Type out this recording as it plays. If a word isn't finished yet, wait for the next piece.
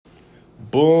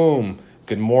Boom.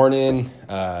 Good morning.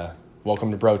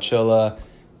 Welcome to Brochilla.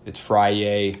 It's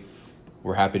Friday.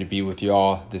 We're happy to be with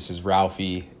y'all. This is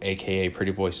Ralphie, a.k.a.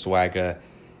 Pretty Boy Swagga,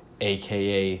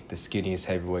 a.k.a. the skinniest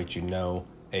heavyweight you know,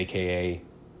 a.k.a.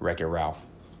 Wreck-It Ralph.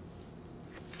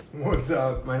 What's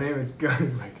up? My name is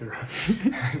Gun Wreck-It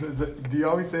Ralph. Do you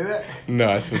always say that? No,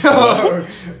 I switched it up.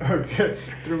 Okay.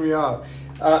 Threw me off.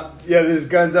 This is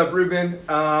Guns Up Ruben.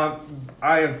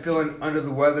 I am feeling under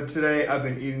the weather today. I've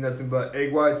been eating nothing but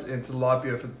egg whites and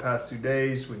tilapia for the past 2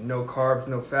 days with no carbs,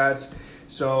 no fats.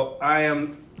 So I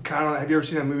am kind of... Have you ever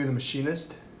seen that movie, The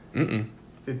Machinist? Mm-mm.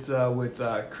 It's with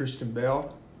Christian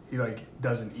Bale. He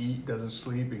doesn't eat, doesn't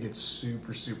sleep. He gets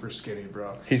super, super skinny,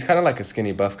 bro. He's kind of like a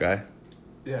skinny buff guy.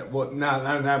 Yeah, well, not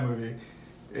in that movie.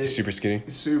 Super skinny?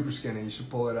 Super skinny. You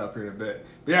should pull it up here in a bit.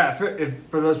 But yeah, if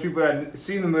for those people that haven't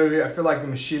seen the movie, I feel like The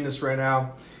Machinist right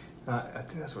now. I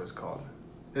think that's what it's called.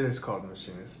 It is called The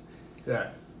Machinist.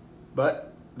 Yeah.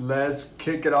 But let's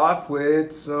kick it off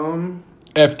with some...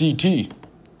 FDT.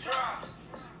 Trump.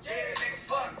 Yeah, nigga,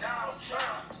 fuck Donald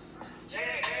Trump. Yeah,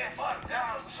 fuck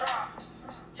Donald Trump.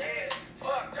 Yeah,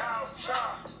 fuck Donald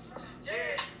Trump.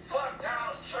 Yeah, fuck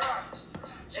Donald Trump.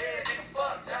 Yeah, nigga,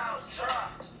 fuck Donald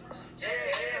Trump.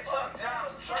 Yeah, fuck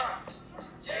Donald Trump.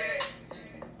 Yeah.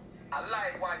 I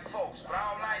like white folks, but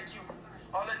I don't like you.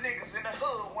 All the niggas in the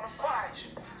hood wanna fight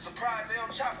you. Surprised El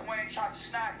Chapo ain't tried to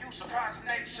snipe you. Surprised the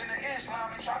niggas in the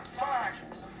Islam ain't tried to find you.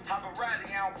 Have a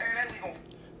rally out there, that we gon'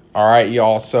 All right,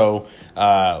 y'all. So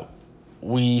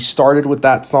we started with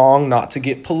that song, not to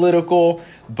get political,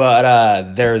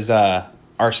 but there's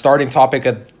our starting topic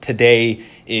of today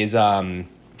is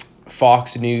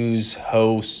Fox News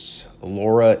host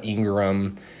Laura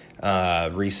Ingraham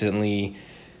recently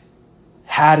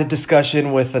had a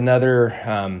discussion with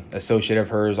another associate of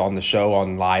hers on the show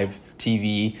on live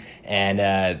TV,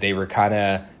 and they were kind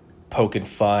of poking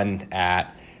fun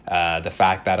at the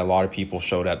fact that a lot of people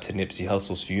showed up to Nipsey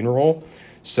Hussle's funeral.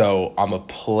 So I'm going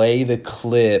to play the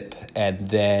clip, and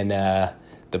then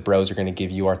the bros are going to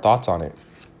give you our thoughts on it.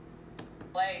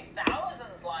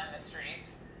 Thousands line the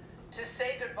streets to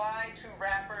say goodbye to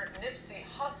rapper Nipsey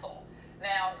Hussle.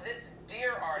 Now, this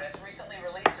dear artist recently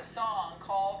released a song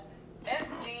called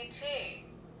FDT.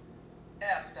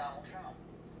 F Donald Trump.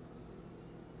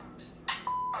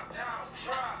 Donald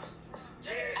Trump.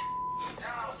 Yeah,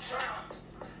 Donald Trump.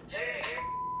 Yeah,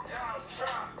 Donald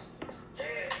Trump.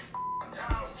 Yeah,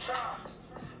 Donald Trump.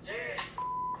 Yeah,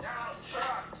 Donald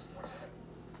Trump.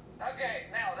 Okay,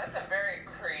 now that's a very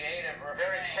creative refrain.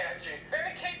 Very catchy.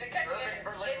 Very catchy. Irving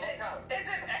Berlin will come. Is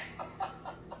it?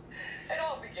 It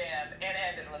all began and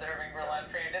ended with Irving Berlin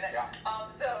for you, didn't it? Yeah.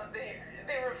 So the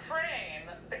refrain,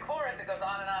 the chorus, it goes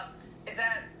on and on. Is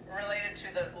that related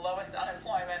to the lowest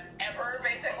unemployment ever,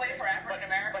 basically, for African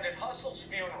Americans? But at Hussle's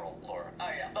funeral, Laura, Oh,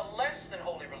 yeah. the less than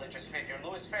holy religious figure,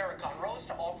 Louis Farrakhan, rose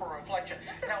to offer a reflection.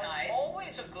 This is Now, nice. it's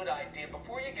always a good idea,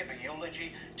 before you give a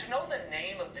eulogy, to know the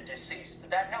name of the deceased.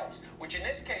 That helps, which in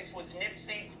this case was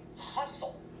Nipsey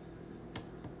Hussle.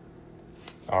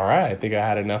 All right, I think I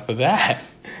had enough of that.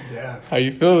 Yeah. How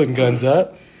you feeling, Guns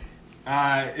Up?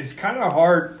 It's kind of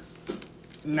hard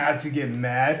not to get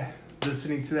mad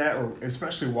listening to that, or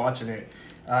especially watching it.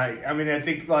 I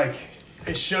think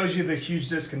it shows you the huge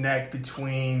disconnect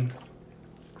between,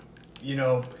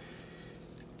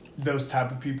 those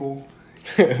type of people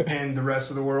and the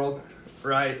rest of the world,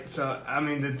 right? So I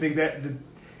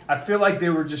feel like they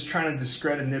were just trying to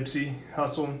discredit Nipsey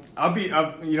Hussle.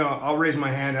 I'll raise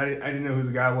my hand. I didn't know who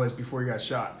the guy was before he got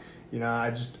shot. I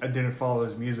didn't follow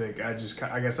his music. I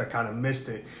guess I kind of missed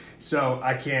it. So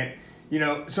I can't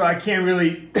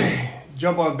really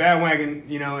jump on a bandwagon,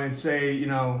 and say,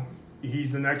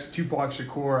 he's the next Tupac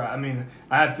Shakur. I mean,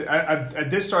 I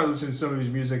did start listening to some of his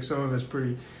music. Some of it's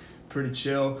pretty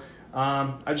chill.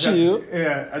 I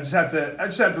just have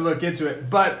to look into it.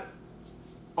 But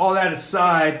all that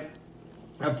aside,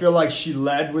 I feel like she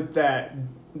led with that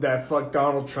fuck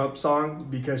Donald Trump song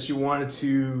because she wanted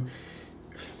to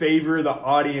favor the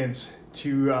audience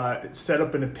to set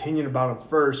up an opinion about him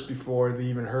first before they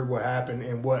even heard what happened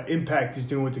and what impact he's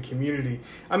doing with the community.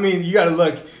 I mean, you got to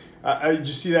look. I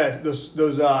just see that those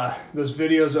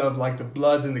videos of like the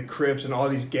Bloods and the Crips and all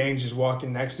these gangs just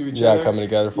walking next to each other. Yeah, coming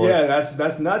together for it. Yeah,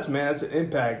 that's nuts, man. That's an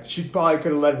impact. She probably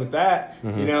could have led with that,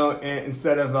 and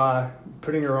instead of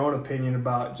putting her own opinion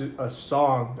about just a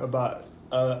song about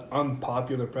an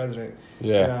unpopular president.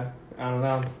 Yeah. I don't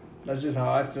know. That's just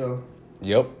how I feel.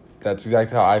 Yep, that's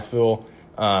exactly how I feel.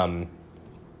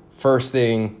 First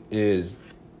thing is,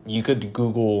 you could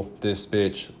Google this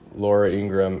bitch, Laura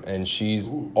Ingraham, and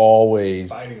she's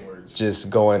always Fighting words.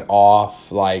 just going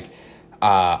off. Like,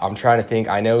 I'm trying to think.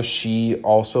 I know she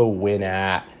also went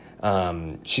at.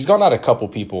 She's gone at a couple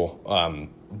people,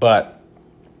 but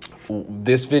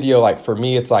this video, like for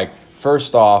me, it's like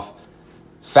first off,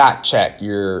 fact check.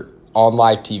 You're on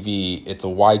live TV. It's a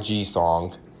YG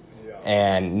song.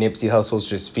 And Nipsey Hussle's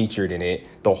just featured in it.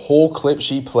 The whole clip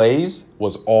she plays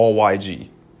was all YG.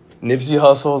 Nipsey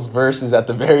Hussle's verse is at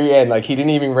the very end. Like, he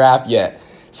didn't even rap yet.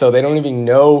 So they don't even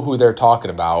know who they're talking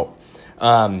about.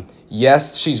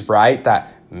 Yes, she's right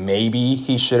that maybe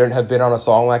he shouldn't have been on a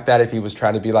song like that if he was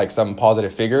trying to be like some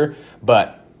positive figure.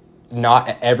 But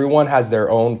not everyone has their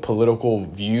own political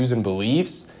views and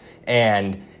beliefs.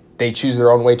 And they choose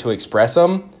their own way to express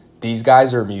them. These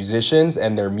guys are musicians,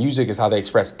 and their music is how they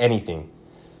express anything.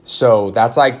 So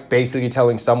that's like basically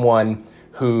telling someone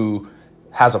who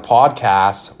has a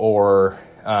podcast or,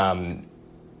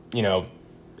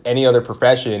 any other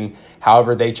profession,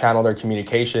 however they channel their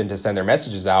communication to send their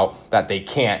messages out, that they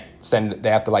can't send,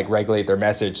 they have to like regulate their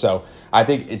message. So I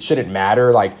think it shouldn't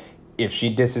matter. Like, if she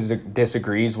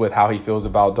disagrees with how he feels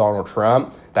about Donald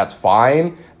Trump, that's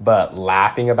fine. But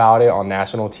laughing about it on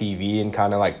national TV and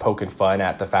kind of like poking fun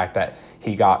at the fact that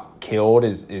he got killed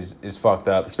is fucked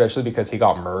up, especially because he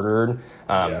got murdered.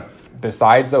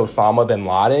 Besides Osama bin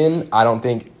Laden, I don't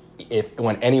think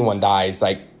when anyone dies,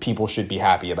 like, people should be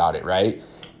happy about it, right?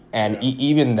 And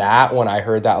even that, when I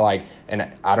heard that, like,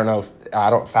 and I don't know if,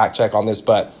 I don't fact check on this,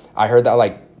 but I heard that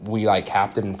like we like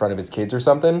capped him in front of his kids or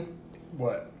something.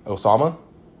 What? Osama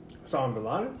bin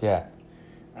Laden? Yeah.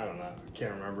 I don't know. I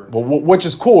can't remember. Well, which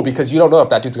is cool because you don't know if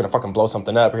that dude's gonna fucking blow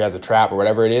something up or he has a trap or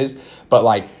whatever it is. But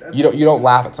like, you don't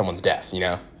laugh at someone's death, you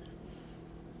know.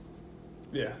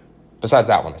 Yeah. Besides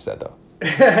that one I said though.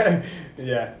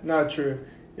 Yeah. Not true.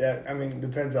 Yeah. I mean,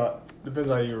 depends how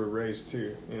you were raised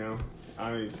too. You know.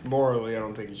 I mean, morally, I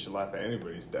don't think you should laugh at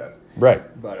anybody's death. Right.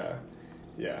 But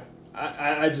yeah.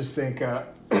 I just think.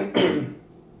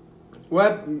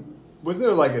 What? Wasn't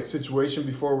there like a situation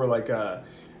before where like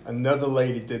another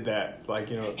lady did that?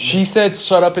 Like, you know, she said,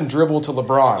 "Shut up and dribble to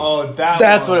LeBron." Oh,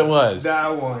 that's one. what it was.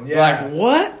 That one, yeah. Like,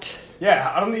 what?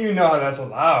 Yeah, I don't even know how that's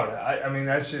allowed. I mean,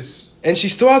 that's just. And she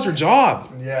still has her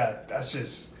job. Yeah, that's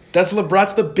just. That's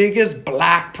LeBron's the biggest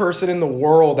black person in the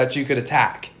world that you could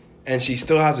attack, and she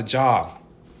still has a job.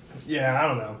 Yeah, I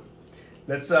don't know.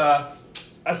 Let's. I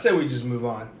say we just move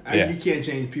on. You can't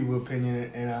change people's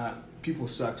opinion, and people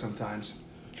suck sometimes.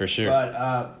 For sure.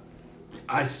 But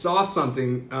I saw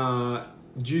something.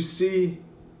 Did you see?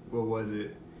 What was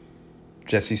it?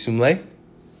 Jesse Sumlé?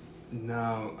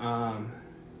 No.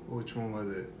 Which one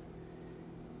was it?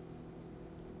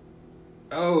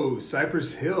 Oh,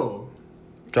 Cypress Hill.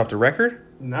 Dropped a record?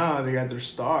 No, they got their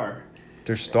star.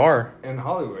 Their star? In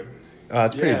Hollywood.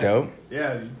 That's pretty dope.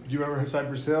 Yeah. Do you remember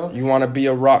Cypress Hill? You want to be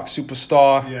a rock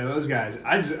superstar? Yeah, those guys.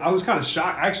 I was kind of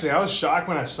shocked. Actually, I was shocked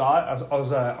when I saw it. I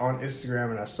was on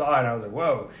Instagram and I saw it and I was like,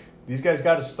 whoa, these guys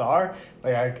got a star?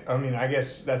 Like, I mean, I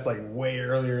guess that's like way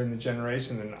earlier in the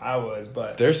generation than I was,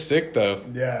 but... They're sick, though.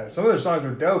 Yeah, some of their songs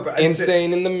were dope. But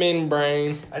Insane in the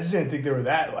membrane. I just didn't think they were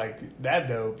that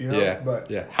dope, you know? Yeah,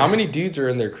 but yeah. How many dudes are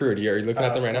in their crew? Are you looking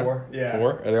at them right 4, now? yeah.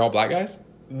 4? Are they all black guys?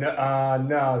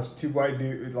 No, it's 2 white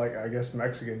dudes, like, I guess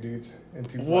Mexican dudes and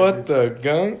 2 white What dudes. the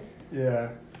gunk? Yeah,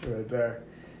 right there.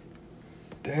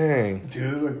 Dang.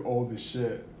 Dude, they look old as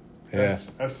shit. Yeah.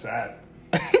 That's sad.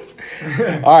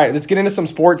 All right, let's get into some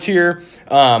sports here.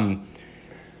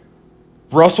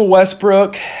 Russell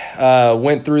Westbrook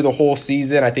went through the whole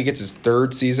season. I think it's his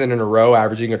 3rd season in a row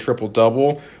averaging a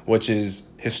triple-double, which is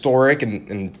historic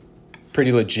and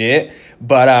pretty legit.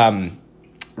 But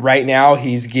right now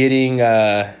he's getting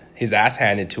his ass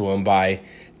handed to him by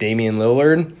Damian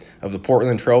Lillard of the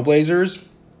Portland Trailblazers.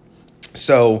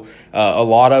 So a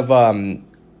lot of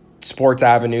sports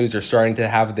avenues are starting to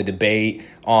have the debate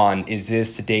on, is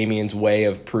this Damian's way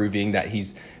of proving that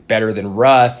he's better than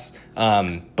Russ?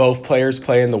 Both players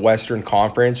play in the Western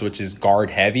Conference, which is guard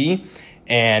heavy.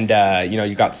 And,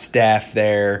 you got Steph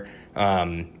there,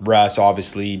 Russ,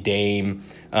 obviously, Dame.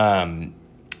 And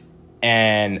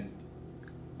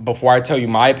before I tell you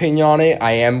my opinion on it,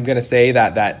 I am going to say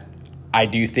that I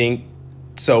do think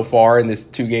so far in this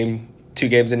 2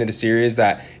 games into the series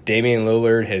that Damian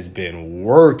Lillard has been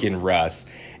working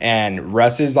Russ. And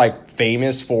Russ is like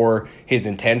famous for his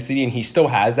intensity, and he still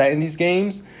has that in these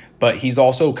games, but he's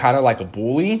also kind of like a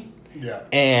bully. Yeah.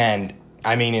 And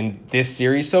I mean, in this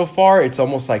series so far, it's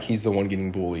almost like he's the one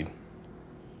getting bullied.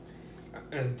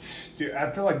 And, dude,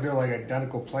 I feel like they're like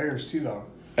identical players too, though.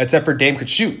 Except for Dame could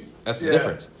shoot. That's the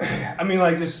difference. I mean,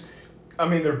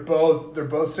 they're both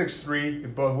 6'3", they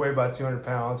both weigh about 200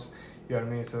 pounds. You know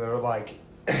what I mean? So they're like,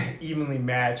 evenly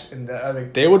matched, and the other.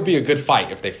 They would be a good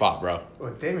fight if they fought, bro.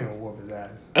 Well, Damian will whoop his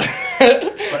ass.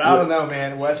 But I don't know,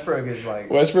 man. Westbrook is like.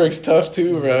 Westbrook's tough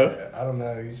too, bro. I don't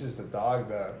know. He's just a dog,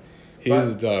 though. He's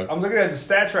a dog. I'm looking at the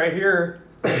stats right here,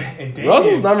 and Damian.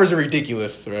 Russell's numbers are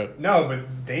ridiculous, bro. No,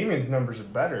 but Damian's numbers are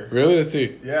better. Really? Let's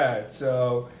see. Yeah,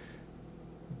 so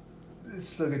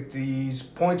let's look at these.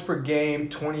 Points per game,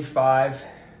 25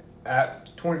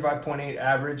 at 25.8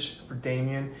 average for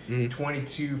Damian,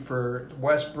 22 for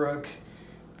Westbrook.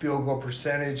 Field goal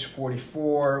percentage,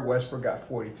 44. Westbrook got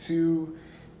 42.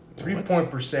 3-point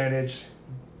percentage,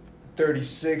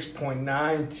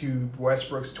 36.9 to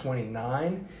Westbrook's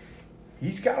 29.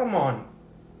 He's got him on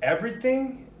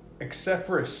everything except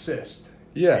for assist.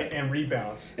 Yeah. And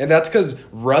rebounds. And that's because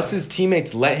Russ's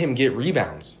teammates let him get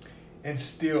rebounds. And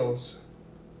steals.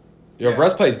 Yo, Yeah.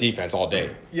 Russ plays defense all day.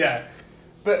 Yeah.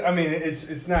 But, I mean,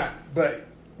 it's not. But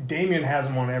Damian has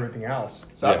him on everything else.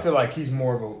 So I Yeah. feel like he's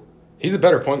more of a. He's a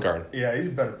better point guard. Yeah, he's a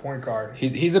better point guard.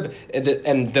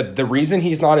 The reason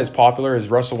he's not as popular as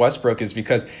Russell Westbrook is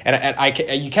because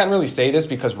you can't really say this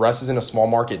because Russ is in a small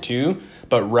market too,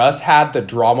 but Russ had the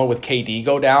drama with KD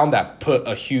go down that put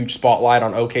a huge spotlight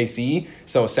on OKC.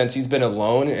 So since he's been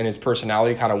alone and his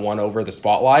personality kind of won over the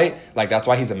spotlight, like that's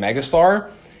why he's a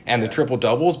megastar and the triple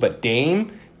doubles. But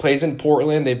Dame plays in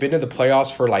Portland. They've been to the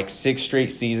playoffs for like 6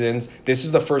 straight seasons. This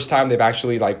is the first time they've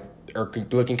actually are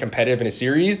looking competitive in a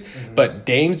series, but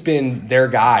Dame's been their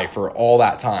guy for all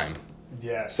that time.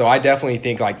 Yeah. So I definitely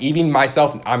think, like, even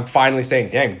myself, I'm finally saying,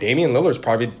 dang, Damian Lillard's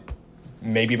probably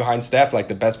maybe behind Steph, like,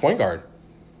 the best point guard.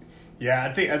 Yeah,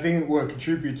 I think what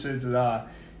contributes is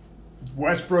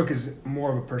Westbrook is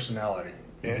more of a personality,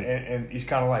 and he's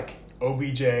kind of like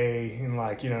OBJ and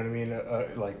like, you know what I mean,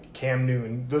 like Cam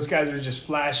Newton. Those guys are just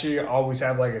flashy, always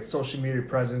have like a social media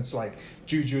presence, like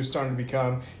Juju is starting to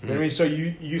become. You know what I mean? So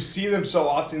you see them so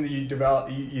often that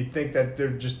you think that they're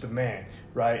just the man,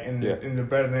 right? And they're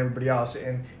better than everybody else.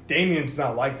 And Damian's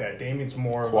not like that. Damian's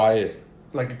more Quiet.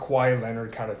 like a Kawhi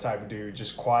Leonard kind of type of dude,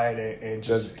 just quiet and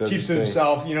just Does keeps his to thing.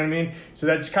 himself. You know what I mean? So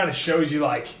that just kind of shows you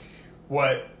like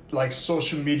what like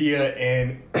social media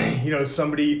and you know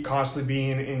somebody constantly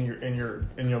being in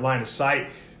your line of sight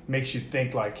makes you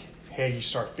think like, hey, you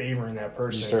start favoring that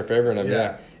person. You start favoring him,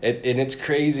 yeah. And it's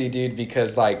crazy, dude,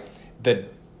 because like the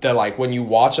like when you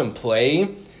watch him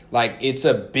play, like it's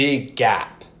a big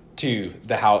gap to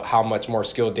the how much more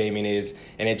skilled Damian is,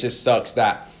 and it just sucks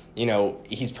that, you know,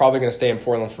 he's probably going to stay in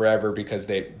Portland forever because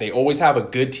they always have a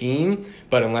good team,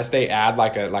 but unless they add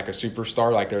like a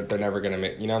superstar, like they're never going to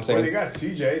make, you know what I'm saying? Well, they got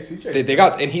CJ. They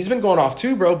got, and he's been going off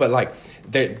too, bro, but like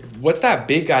what's that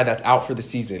big guy that's out for the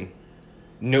season?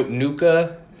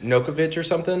 Nokovic or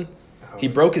something? He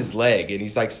broke his leg and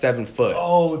he's like 7 foot.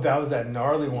 Oh, that was that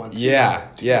gnarly one too. Yeah,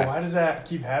 Dude, yeah. Why does that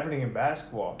keep happening in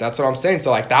basketball? That's what I'm saying.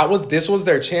 So like this was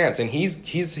their chance, and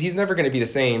he's never going to be the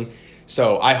same.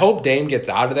 So I hope Dame gets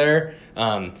out of there.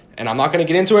 And I'm not going to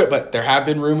get into it, but there have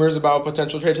been rumors about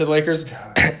potential trade to the Lakers.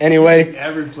 Anyway,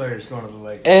 Every player is going to the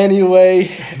Lakers. Anyway,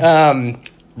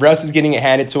 Russ is getting it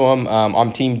handed to him.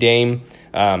 I'm Team Dame,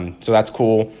 so that's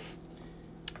cool.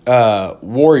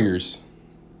 Warriors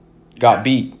got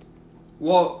beat.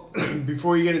 Well,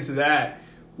 before you get into that,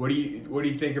 what do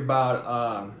you think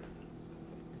about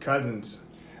Cousins?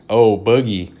 Oh,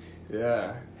 Boogie.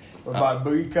 Yeah. What about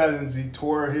Boogie Cousins? He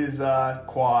tore his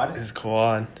quad. His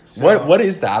quad. So- What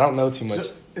is that? I don't know too much.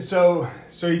 So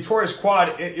he tore his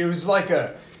quad. It was like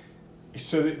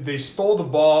so they stole the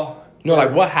ball. No,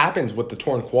 like what happens with the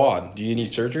torn quad? Do you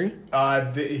need surgery?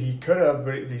 He could have,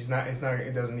 but he's not. It's not.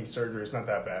 It doesn't need surgery. It's not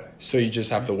that bad. So you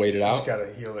just have to wait it You out? just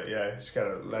gotta heal it. Yeah, just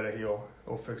gotta let it heal.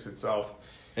 It'll fix itself.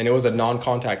 And it was a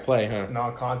non-contact play, huh?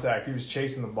 Non-contact. He was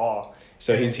chasing the ball.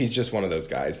 So And- he's just one of those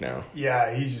guys now.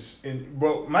 Yeah, he's just.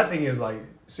 Well, my thing is like,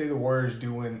 say the Warriors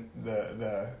doing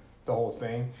the whole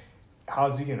thing,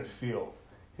 how's he gonna feel?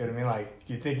 You know what I mean? Like,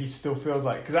 do you think he still feels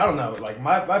like? Because I don't know. Like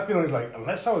my feeling is like,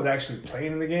 unless I was actually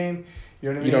playing in the game, you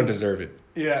know what I mean? You don't deserve it.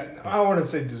 Yeah, I don't want to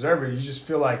say deserve it. You just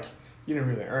feel like you didn't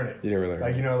really earn it. You didn't really earn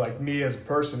like it. you know, like me as a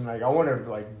person. Like I wonder if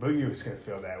like Boogie was gonna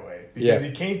feel that way because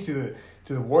he came to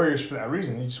the Warriors for that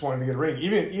reason. He just wanted to get a ring.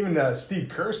 Even Steve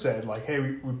Kerr said like, hey,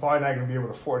 we probably not gonna be able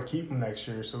to afford to keep him next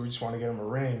year, so we just want to get him a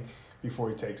ring before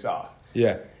he takes off.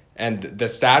 Yeah, and the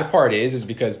sad part is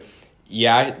because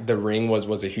the ring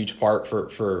was a huge part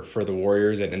for the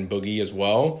Warriors and Boogie as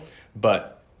well,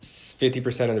 but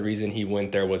 50% of the reason he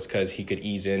went there was because he could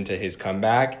ease into his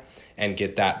comeback and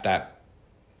get that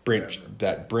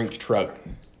Brink truck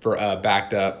for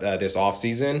backed up this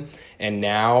offseason. And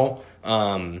now,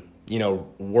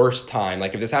 worst time.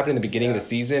 Like if this happened in the beginning of the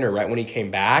season or right when he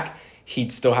came back,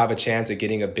 he'd still have a chance at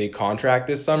getting a big contract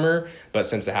this summer. But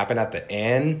since it happened at the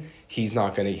end, he's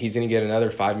going to get another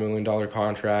 $5 million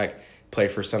contract, play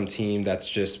for some team that's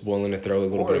just willing to throw a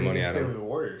little bit of money at Stay with him. the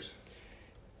Warriors.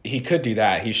 He could do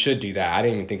that. He should do that. I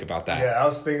didn't even think about that. Yeah, I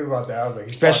was thinking about that. I was like,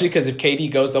 Especially because if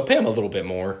KD goes, they'll pay him a little bit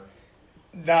more.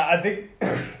 Nah, I think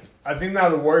now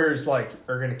the Warriors are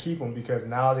going to keep him because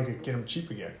now they could get him cheap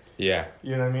again. Yeah.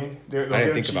 You know what I mean? They'll I get didn't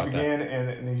him think cheap about that. again,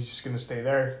 and he's just going to stay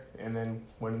there and then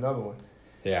win another one.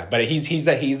 Yeah, but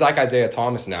he's like Isaiah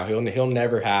Thomas now. He'll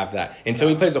never have that until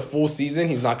he plays a full season.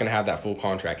 He's not going to have that full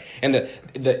contract. And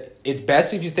it's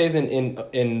best if he stays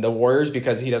in the Warriors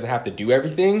because he doesn't have to do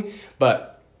everything. But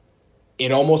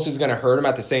it almost is going to hurt him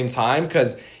at the same time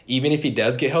because even if he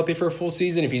does get healthy for a full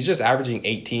season, if he's just averaging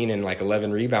 18 and like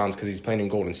 11 rebounds because he's playing in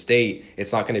Golden State,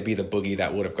 it's not going to be the boogie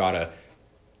that would have got a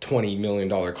 $20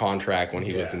 million contract when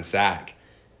he was in SAC.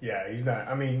 Yeah, he's not.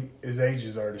 I mean, his age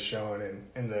is already showing,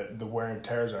 and the wear and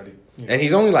tear is already. And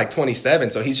he's only like 27,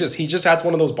 so he just has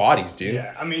one of those bodies, dude.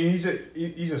 Yeah, I mean, he's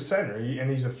a center, and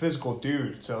he's a physical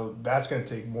dude, so that's going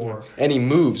to take more. And he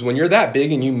moves. When you're that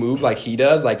big and you move like he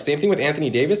does, like same thing with Anthony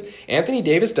Davis. Anthony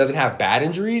Davis doesn't have bad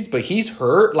injuries, but he's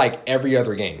hurt like every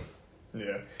other game.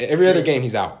 Yeah. Every other game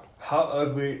he's out. How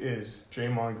ugly is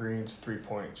Draymond Green's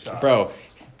 3-point shot? Bro,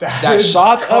 that is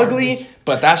shot's garbage. ugly,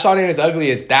 but that shot ain't as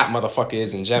ugly as that motherfucker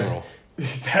is in general.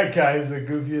 That guy is the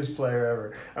goofiest player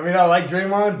ever. I mean, I like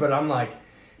Draymond, but I'm like,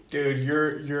 dude,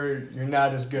 you're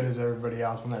not as good as everybody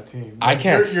else on that team. I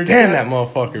can't You're stand that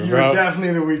motherfucker, You're bro.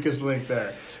 definitely the weakest link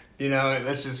there. You know,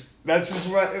 that's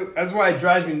why it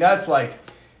drives me nuts.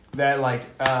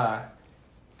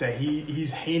 That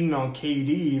he's hating on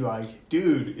KD. Like,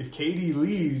 dude, if KD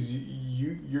leaves,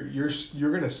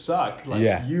 you're gonna suck. Like,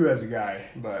 Yeah. you as a guy.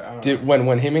 But I don't know. Dude,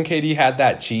 when him and KD had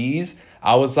that cheese,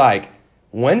 I was like,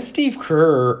 when Steve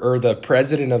Kerr or the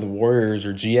president of the Warriors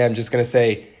or GM just gonna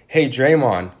say, "Hey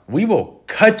Draymond, we will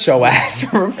cut your ass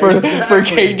for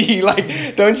KD."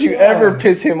 Like, don't you ever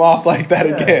piss him off like that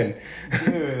again?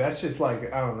 Dude, that's just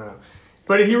like, I don't know.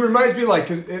 But he reminds me, like,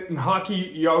 because in hockey,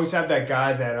 you always have that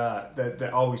guy that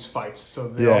always fights. So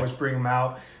they always bring him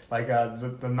out. Like,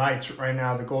 the Knights right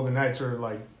now, the Golden Knights are,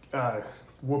 like,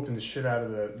 whooping the shit out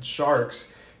of the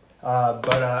Sharks.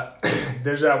 But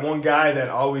there's that one guy that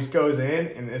always goes in,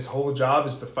 and his whole job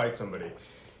is to fight somebody.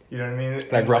 You know what I mean?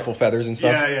 Like ruffle feathers and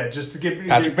stuff. Yeah, just to get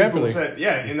Patrick get people Beverley. upset.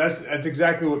 Yeah, and that's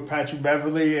exactly what Patrick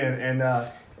Beverley and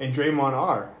Draymond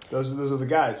are. Those are the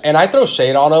guys. And I throw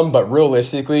shade on him, but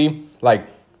realistically, like,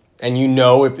 and you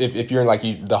know, if you're in like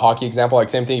the hockey example, like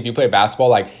same thing. If you play basketball,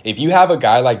 like if you have a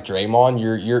guy like Draymond,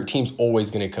 your team's always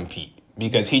going to compete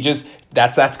because he just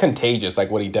that's contagious.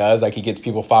 Like what he does, like he gets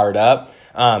people fired up.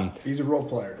 He's a role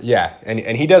player. Yeah,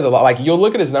 and he does a lot. Like you'll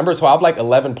look at his numbers, he'll have like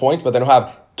 11 points, but then he'll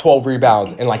have 12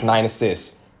 rebounds and like 9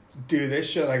 assists. Dude, they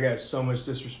show that guy so much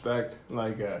disrespect.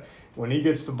 Like when he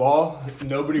gets the ball,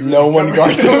 no one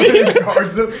guards him.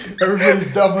 guards him.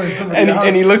 Everybody's doubling somebody else.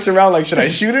 And he looks around like, should I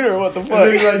shoot it or what the fuck?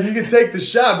 And then, like, he could take the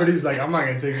shot, but he's like, I'm not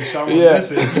gonna take the shot. I'm gonna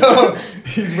miss it. So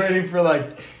he's waiting for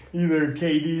like either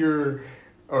KD or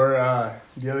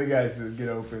the other guys to get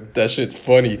open. That shit's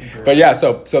funny. But yeah,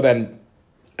 so then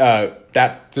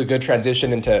that's a good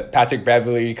transition into Patrick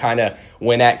Beverley kind of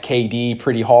went at KD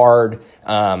pretty hard,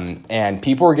 and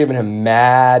people were giving him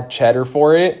mad cheddar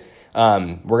for it.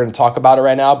 We're going to talk about it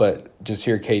right now, but just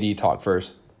hear KD talk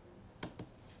first.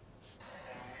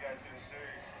 And when we got into the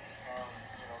series,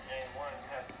 game one,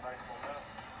 we had some nice momentum.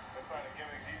 They're playing a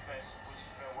gimmick defense, which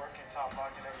has been working, top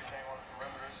blocking everything on the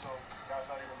perimeter. So guys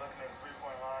not even looking at the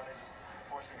three-point line. They're just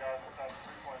forcing guys inside the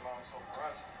three-point line. So for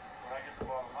us, when I get the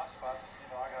ball in my spots,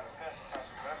 I got a pass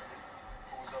Patrick Beverley,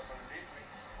 who was up underneath me.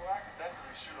 Well, I could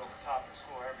definitely shoot over top and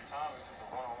score every time if it's a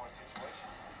one-on-one situation.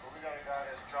 But we got a guy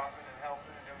that's dropping and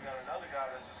helping, and then we got another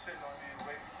guy that's just sitting on me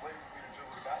waiting for me to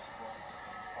dribble the basketball.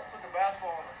 If I put the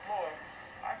basketball on the floor,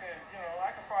 I can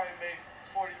probably make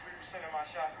 43% of my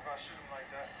shots if I shoot them like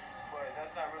that. But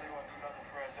that's not really going to do nothing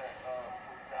for us at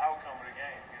the outcome of the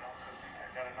game, because we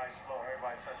got a nice flow.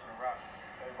 Everybody touching the rock,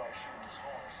 everybody shooting and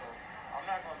scoring. So I'm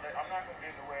not gonna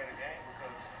get in the way of the game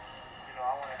because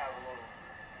I want to have a little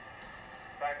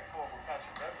back and forth with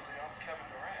Patrick Beverley. I'm Kevin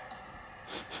Durant.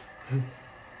 You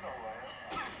know who I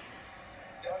am.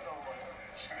 Y'all know who I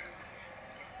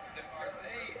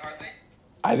am.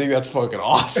 I think that's fucking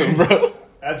awesome, bro.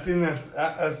 I think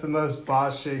that's the most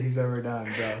boss shit he's ever done,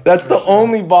 bro. That's For the sure.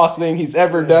 only boss thing he's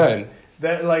ever done.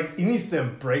 That, like, he needs to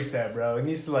embrace that, bro. He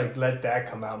needs to, like, let that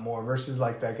come out more versus,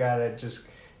 like, that guy that just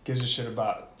gives a shit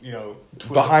about, Twitter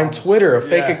Behind comments. Twitter, a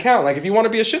fake Yeah. account. Like, if you want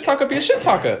to be a shit talker, be a shit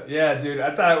talker. Yeah, dude.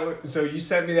 I thought so. You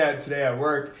sent me that today at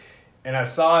work, And I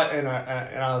saw it, and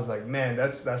I was like, man,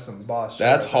 that's some boss shit.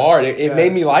 That's right there. hard. It Yeah.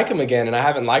 made me like him again, and I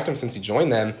haven't liked him since he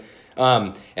joined them.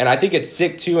 And I think it's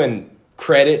sick too, and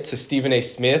credit to Stephen A.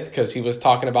 Smith, because he was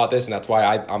talking about this, and that's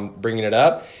why I'm bringing it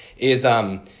up, is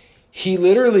he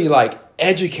literally like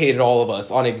educated all of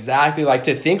us on exactly like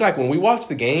to think like when we watch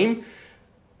the game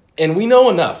and we know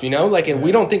enough, you know, like, and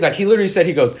we don't think like he literally said,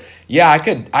 he goes, yeah,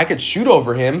 I could shoot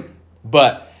over him,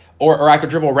 but or I could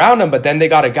dribble around him, but then they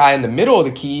got a guy in the middle of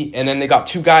the key, and then they got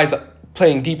two guys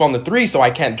playing deep on the three, so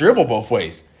I can't dribble both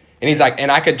ways. And he's like,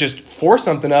 and I could just force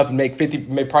something up and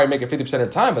probably make it 50% of the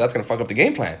time, but that's gonna fuck up the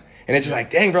game plan. And it's just like,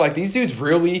 dang, bro, like these dudes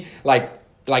really like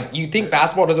you think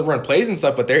basketball doesn't run plays and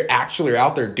stuff, but they're actually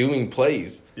out there doing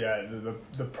plays. Yeah,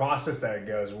 the process that it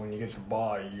goes when you get the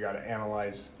ball, you got to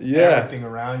analyze Yeah. everything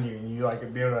around you, and you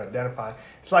like be able to identify.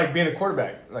 It's like being a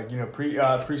quarterback, like, you know, pre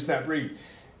snap read.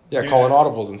 Yeah, Dude, calling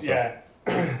audibles and stuff.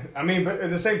 Yeah, I mean, but at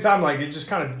the same time, like, it just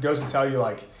kind of goes to tell you,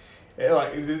 like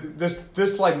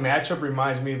this like matchup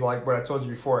reminds me of like what I told you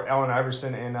before, Allen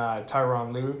Iverson and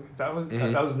Tyronn Lue. That was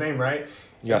his name, right?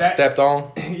 You got stepped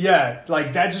on. Yeah,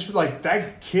 like that. Just like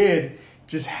that kid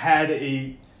just had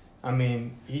a. I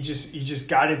mean, he just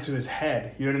got into his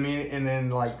head. You know what I mean? And then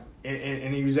like,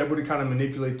 and he was able to kind of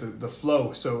manipulate the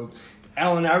flow. So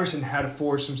Allen Iverson had to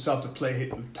force himself to play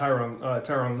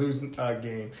Tyronn Lue's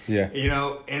game. Yeah. You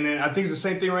know, and then I think it's the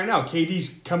same thing right now.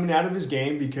 KD's coming out of his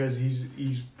game because he's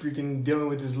freaking dealing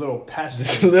with this little pest.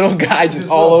 This little guy just This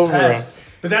all little over pest. him.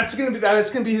 But that's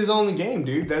gonna be his only game,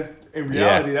 dude. That in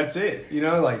reality, that's it. You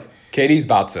know, like. KD's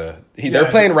about to. They're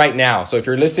playing right now. So if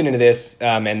you're listening to this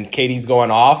and KD's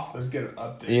going off, Let's get an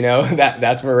update. you know,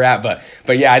 that's where we're at.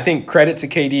 But yeah, I think credit to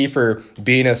KD for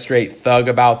being a straight thug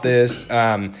about this,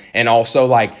 and also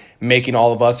like making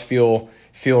all of us feel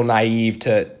naive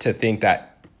to think that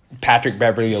Patrick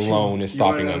Beverly alone is You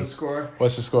wanna stopping know him. the score?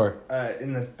 What's the score?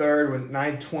 In the third, with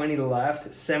 9:20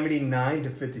 left,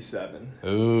 79-57.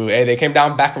 Ooh, hey, they came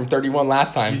down back from 31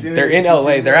 last time. You think They're they in keep LA.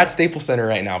 doing They're that? at Staples Center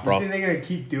right now, You bro. think they're gonna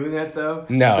keep doing that though?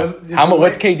 No. The How much?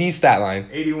 What's way- KD's stat line?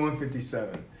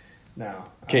 81-57. Now,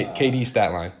 KD's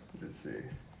stat line. let's see.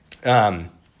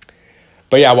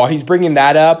 But yeah, while he's bringing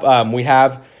that up, we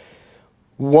have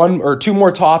one or two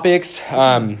more topics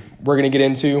we're gonna get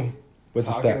into. What's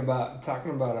the Talking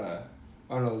stat? about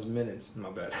oh no, those minutes. My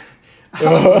bad.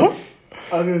 I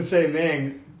was gonna say,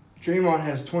 man, Draymond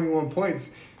has 21 points,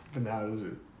 but now those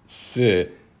are.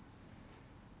 Shit.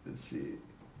 Let's see.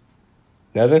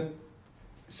 Nothing?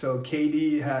 So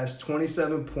KD has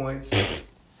 27 points.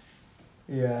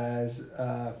 He has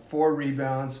 4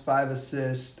 rebounds, 5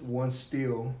 assists, 1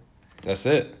 steal. That's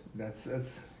it. That's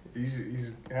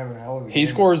he's having a hell of a He game.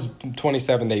 scores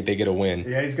 27, they get a win.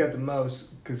 Yeah, he's got the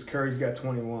most because Curry's got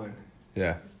 21.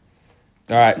 Yeah.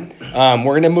 All right.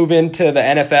 We're going to move into the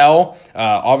NFL.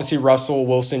 Obviously, Russell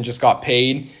Wilson just got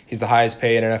paid. He's the highest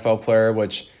paid NFL player,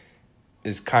 which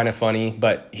is kind of funny,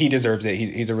 but he deserves it.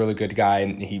 He's a really good guy,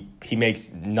 and he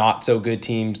makes not so good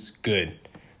teams good.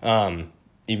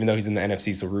 Even though he's in the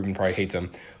NFC, so Ruben probably hates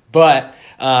him. But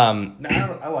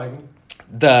I like him.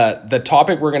 the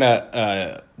topic we're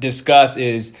gonna discuss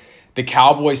is the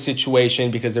Cowboys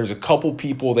situation, because there's a couple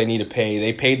people they need to pay.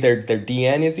 They paid their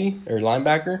DN, is he, or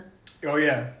linebacker? Oh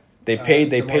yeah, They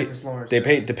paid DeMarcus Lawrence, they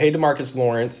paid DeMarcus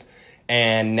Lawrence,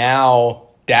 and now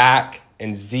Dak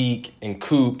and Zeke and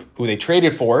Coop, who they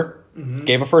traded for,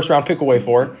 gave a first round pick away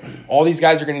for. All these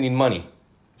guys are going to need money.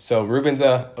 So Ruben's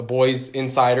a boys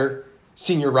insider,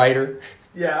 senior writer.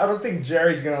 Yeah, I don't think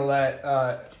Jerry's gonna let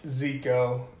Zeke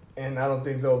go, and I don't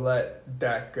think they'll let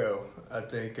Dak go. I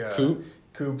think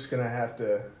Coop's gonna have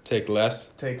to Take less.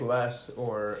 take less,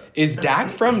 or Is Dak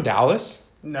from Dallas?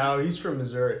 no, he's from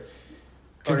Missouri.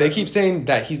 Because they keep saying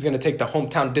that he's going to take the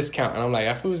hometown discount, and I'm like,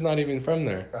 that fool's not even from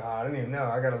there. I don't even know.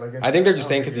 I gotta look. I think they're just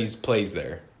saying because because he plays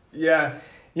there. Yeah,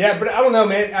 but I don't know,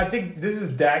 man. I think this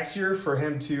is Dak's year for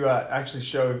him to actually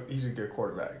show he's a good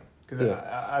quarterback. Because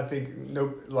Yeah. I think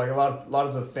a lot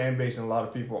of the fan base and a lot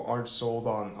of people aren't sold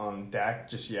on Dak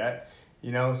just yet.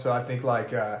 You know, so I think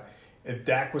if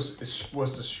Dak was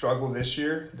to struggle this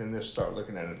year, then they'll start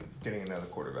looking at getting another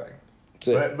quarterback.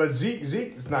 But Zeke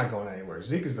is not going anywhere.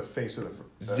 Zeke is the face of the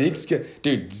Zeke's good.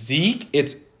 Dude, Zeke,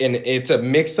 it's a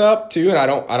mix up too, and I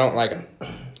don't like it.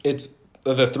 It's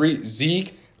the three: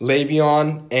 Zeke,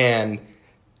 Le'Veon, and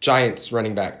Giants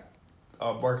running back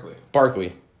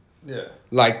Barkley. Yeah.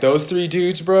 Like those three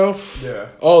dudes, bro. Yeah.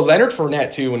 Oh, Leonard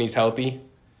Fournette too when he's healthy.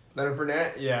 Leonard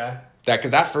Fournette, yeah. Because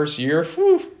that first year,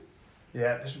 whew,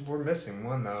 Yeah, we're missing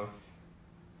one though.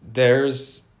 David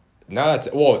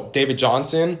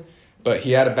Johnson, but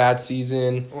he had a bad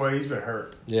season. Well, he's been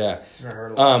hurt. Yeah. He's been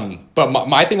hurt a lot. But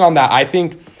my thing on that, I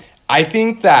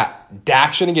think that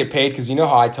Dak shouldn't get paid because you know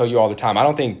how I tell you all the time. I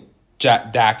don't think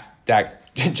Dak's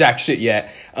jack shit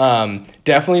yet.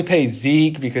 Definitely pay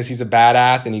Zeke because he's a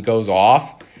badass and he goes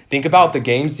off. Think about the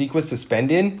game Zeke was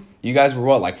suspended. You guys were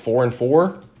what, like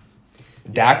 4-4?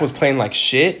 Dak was playing like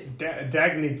shit.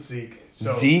 Dak needs Zeke.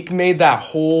 So. Zeke made that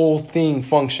whole thing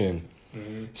function.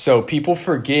 So people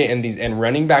forget, and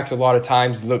running backs a lot of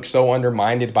times look so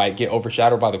undermined get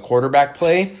overshadowed by the quarterback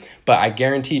play. But I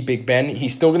guarantee Big Ben,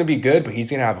 he's still going to be good, but he's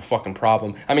going to have a fucking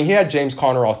problem. I mean, he had James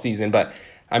Conner all season, but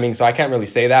I mean, so I can't really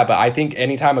say that. But I think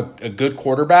anytime a good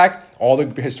quarterback, all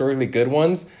the historically good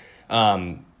ones,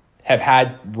 have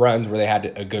had runs where they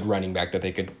had a good running back that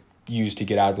they could use to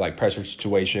get out of like pressure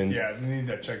situations. Yeah, they need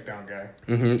that check down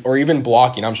guy. Or even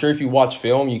blocking. I'm sure if you watch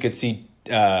film, you could see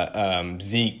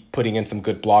Zeke putting in some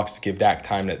good blocks to give Dak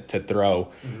time to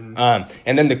throw.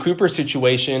 And then the Cooper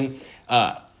situation,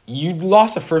 you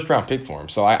lost a first round pick for him,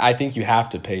 so I think you have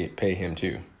to pay him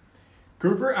too.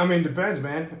 Cooper, I mean, depends,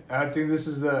 man. I think this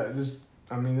is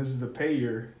the pay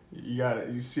year.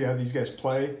 You see how these guys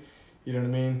play. You know what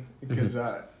I mean? Because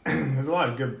there's a lot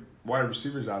of good wide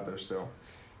receivers out there still.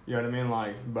 You know what I mean?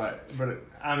 Like, but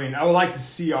I mean, I would like to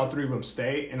see all three of them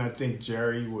stay, and I think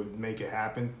Jerry would make it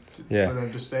happen for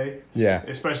them to stay. Yeah.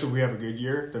 Especially if we have a good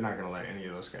year, they're not going to let any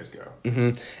of those guys go.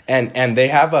 And they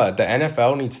have the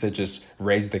NFL needs to just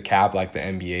raise the cap like the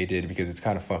NBA did because it's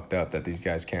kind of fucked up that these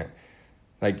guys can't.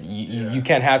 Like, you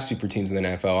can't have super teams in the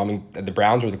NFL. I mean, the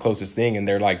Browns were the closest thing, and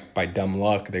they're like, by dumb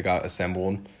luck, they got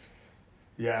assembled.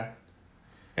 Yeah.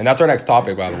 And that's our next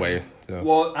topic, by the way. So.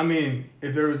 Well, I mean,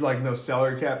 if there was, like, no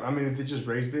salary cap, I mean, if they just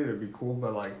raised it, it'd be cool,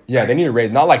 but, like... Yeah, they need to raise...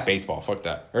 Not like baseball. Fuck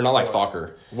that. Or not like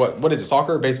soccer. What is it?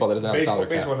 Soccer or baseball that doesn't have a salary cap?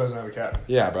 Baseball doesn't have a cap.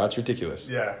 Yeah, bro. That's ridiculous.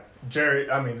 Yeah.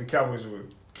 The Cowboys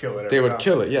would kill it every They would time.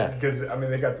 kill it, yeah. Because, I mean,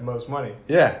 they got the most money.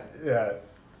 Yeah. Yeah.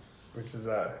 Which is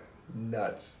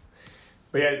nuts.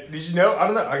 But yeah, did you know? I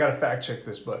don't know. I gotta fact check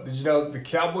this, but did you know the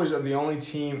Cowboys are the only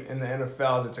team in the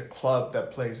NFL that's a club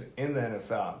that plays in the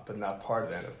NFL but not part of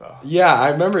the NFL? Yeah,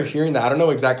 I remember hearing that. I don't know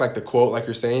exactly like the quote like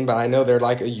you're saying, but I know they're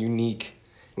like a unique,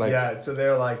 like yeah. So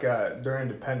they're like they're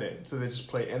independent, so they just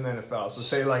play in the NFL. So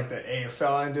say like the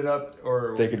AFL ended up,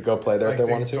 or they could go play there like if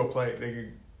they wanted to. They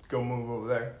could go move over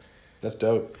there. That's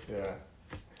dope. Yeah,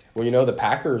 Well, you know the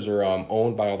Packers are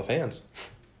owned by all the fans.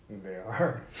 they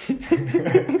are.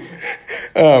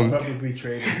 Publicly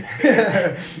traded.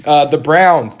 The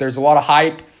Browns, there's a lot of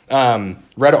hype.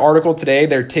 Read an article today.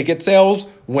 Their ticket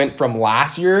sales went from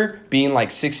last year being like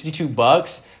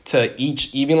 $62 to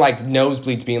even like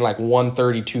nosebleeds being like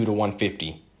 $132 to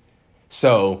 $150.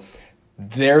 So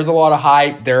there's a lot of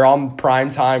hype. They're on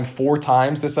prime time 4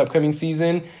 times this upcoming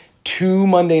season. 2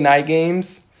 Monday night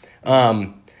games.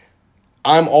 I'm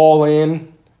all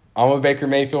in. I'm a Baker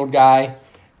Mayfield guy.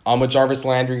 I'm a Jarvis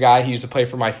Landry guy. He used to play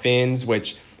for my Fins,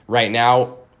 which right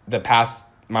now,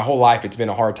 my whole life, it's been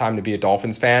a hard time to be a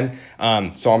Dolphins fan.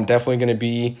 So I'm definitely going to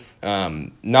be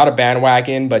not a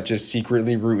bandwagon, but just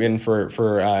secretly rooting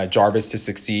for Jarvis to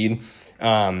succeed.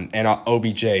 And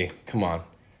OBJ, come on.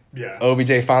 Yeah.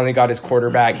 OBJ finally got his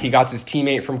quarterback. He got his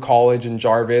teammate from college in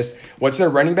Jarvis. What's their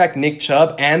running back? Nick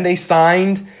Chubb. And they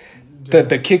signed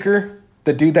the kicker,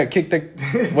 the dude that kicked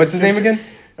what's his name again?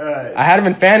 I had him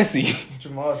in fantasy.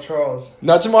 Jamal Charles.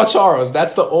 Not Jamal Charles.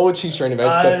 That's the old Chiefs running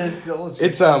back. It's the old Chiefs.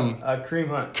 It's Kareem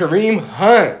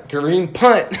Hunt. Kareem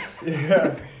Punt.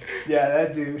 Yeah,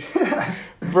 that dude.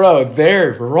 Bro,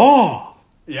 they're raw.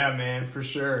 Yeah, man, for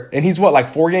sure. And he's what, like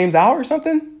 4 games out or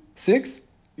something? 6?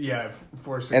 Yeah,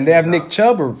 4 6. And they have Nick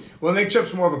Chubb, well, Nick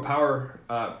Chubb's more of a power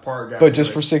guy, but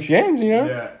just for 6 games, you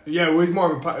know. Yeah. Well, he's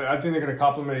more of a. I think they're gonna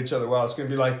complement each other well. It's gonna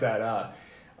be like that.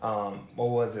 What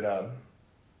was it?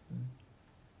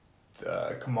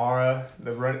 Kamara,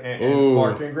 the run, and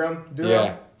Mark Ingram.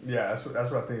 Yeah. Yeah, that's what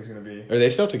I think it's gonna be. Are they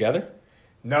still together?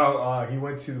 No, he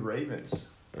went to the Ravens.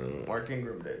 Mark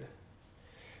Ingram did.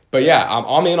 But yeah,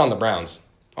 I'm in on the Browns.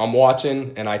 I'm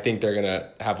watching, and I think they're going to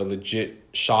have a legit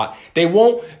shot. They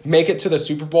won't make it to the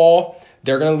Super Bowl.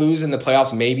 They're going to lose in the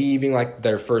playoffs, maybe even like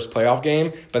their first playoff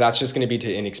game, but that's just going to be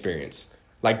to inexperience.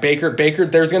 Like Baker,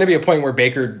 there's going to be a point where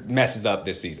Baker messes up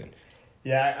this season.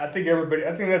 Yeah, I think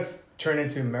that's turned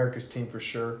into America's team for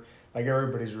sure. Like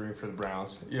everybody's rooting for the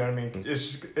Browns. You know what I mean?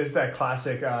 It's that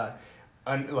classic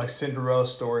like Cinderella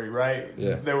story, right?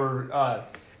 Yeah.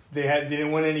 They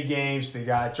didn't win any games. They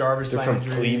got Jarvis Landry. From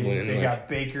Cleveland. They got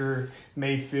Baker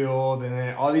Mayfield, and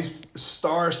then all these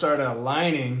stars started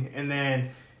aligning, and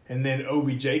then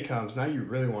OBJ comes. Now you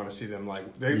really want to see them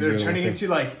like they're turning into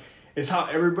like it's how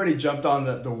everybody jumped on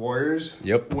the Warriors.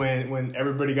 Yep. When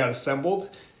everybody got assembled,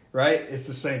 right? It's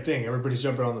the same thing. Everybody's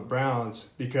jumping on the Browns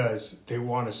because they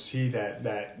want to see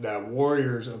that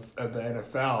Warriors of the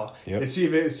NFL and see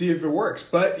if it works.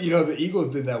 But you know, the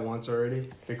Eagles did that once already.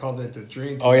 They called it the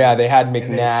Dream Team. Oh yeah, they had and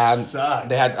McNabb.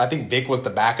 They had, I think Vic was the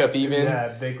backup even.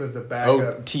 Yeah, Vic was the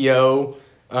backup. T.O.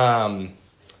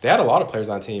 They had a lot of players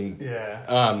on the team.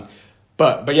 Yeah.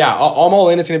 But yeah, I'm all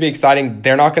in. It's going to be exciting.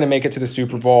 They're not going to make it to the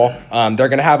Super Bowl. They're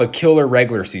going to have a killer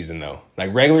regular season, though.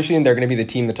 Like, regular season, they're going to be the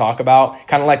team to talk about,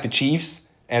 kind of like the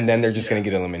Chiefs, and then they're just going to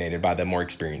get eliminated by the more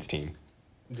experienced team.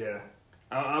 Yeah.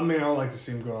 I mean, I would like to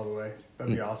see them go all the way.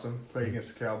 That'd be awesome. Play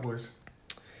against the Cowboys.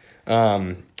 All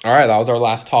right, that was our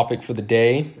last topic for the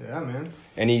day. Yeah, man.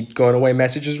 Any going away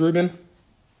messages, Ruben?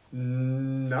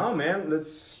 No, man.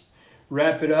 Let's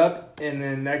wrap it up, and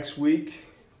then next week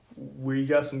we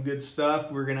got some good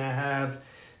stuff. We're gonna have,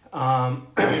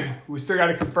 we still got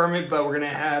to confirm it, but we're gonna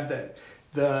have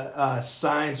the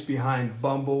science behind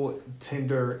Bumble,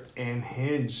 Tinder, and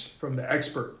Hinge from the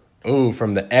expert. Ooh,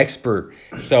 from the expert.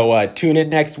 So tune in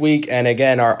next week, and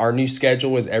again, our new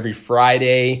schedule is every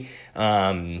Friday.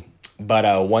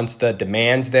 But once the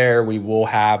demand's there, we will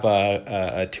have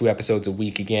 2 episodes a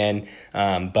week again.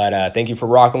 But thank you for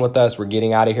rocking with us. We're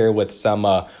getting out of here with some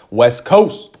West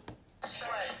Coast.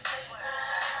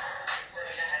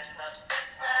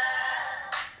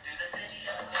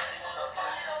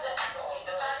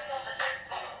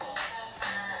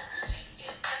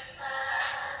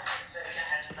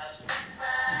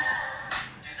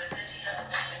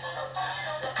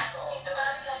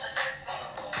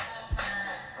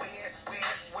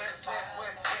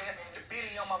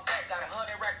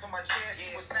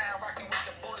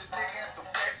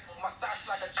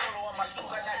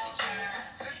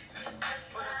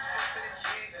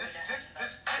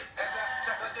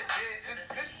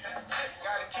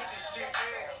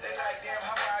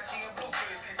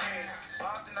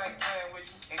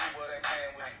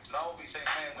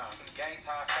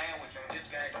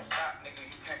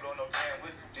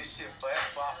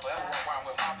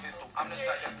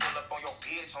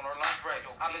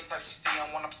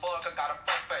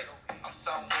 I'm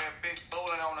somewhere big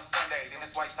bowling on a Sunday. Then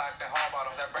it's white socks and hard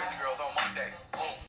bottoms at Brazy Girls on Monday.